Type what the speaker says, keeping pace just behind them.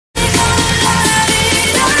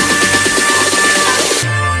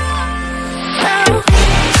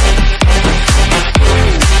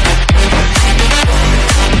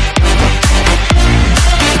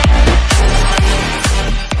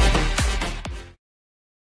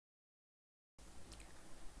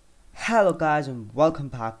Hello guys and welcome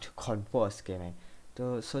back to Converse Gaming.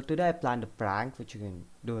 So today I planned a prank which you can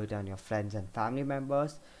do it on your friends and family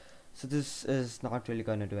members. So this is not really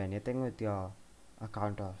gonna do anything with your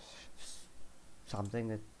account or something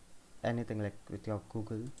with anything like with your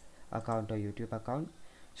Google account or YouTube account.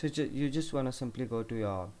 So you just wanna simply go to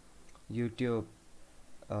your YouTube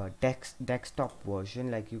desktop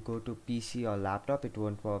version, like you go to PC or laptop. It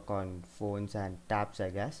won't work on phones and tabs, I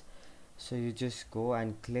guess. So you just go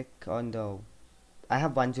and click on the I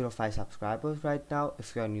have 105 subscribers right now.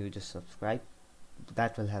 If you're new, just subscribe,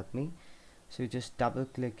 that will help me. So you just double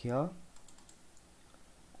click here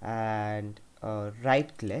and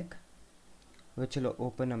right click, which will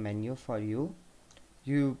open a menu for you.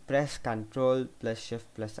 You press Ctrl plus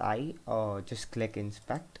Shift plus I or just click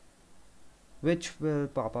inspect, which will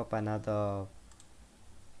pop up another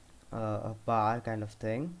a bar kind of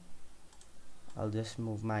thing. I'll just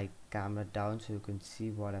move my camera down so you can see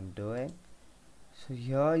what I'm doing. So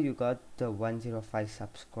here you got the 105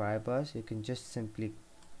 subscribers. You can just simply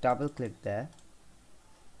double click there,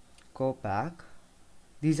 go back.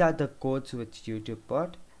 These are the codes which YouTube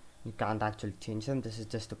put. You can't actually change them. This is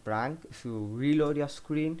just a prank. If you reload your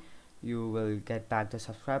screen, you will get back the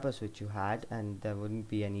subscribers which you had, and there wouldn't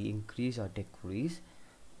be any increase or decrease.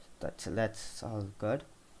 That's all good.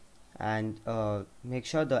 And make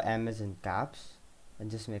sure the M is in caps and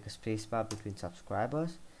just make a spacebar between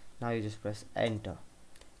subscribers. Now you just press enter.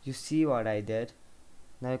 You see what I did.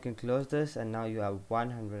 Now you can close this, and now you have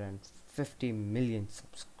 150 million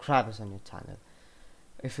subscribers on your channel.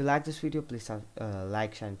 If you like this video, please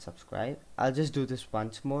like, share and subscribe. I'll just do this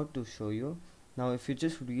once more to show you. Now if you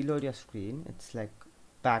just reload your screen, it's like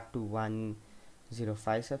back to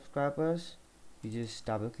 105 subscribers. You just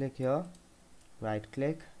double click here, right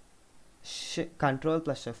click, Control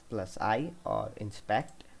plus Shift plus I or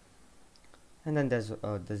inspect, and then there's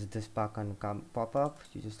this bar can pop up.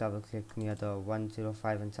 You just double click near the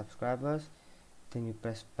 105 and subscribers, then you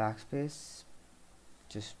press backspace,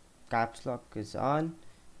 just caps lock is on,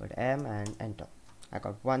 but M and enter. I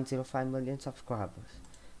got 105 million subscribers.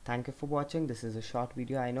 Thank you for watching. This is a short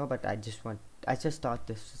video, I know, but I just thought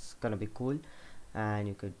this is gonna be cool, and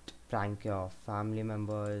you could prank your family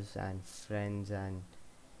members and friends and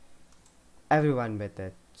everyone with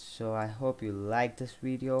it. So I hope you like this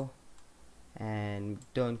video, and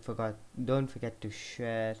don't forget to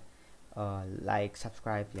share, like,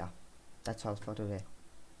 subscribe. Yeah, that's all for today.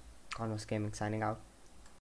 Converse Gaming signing out.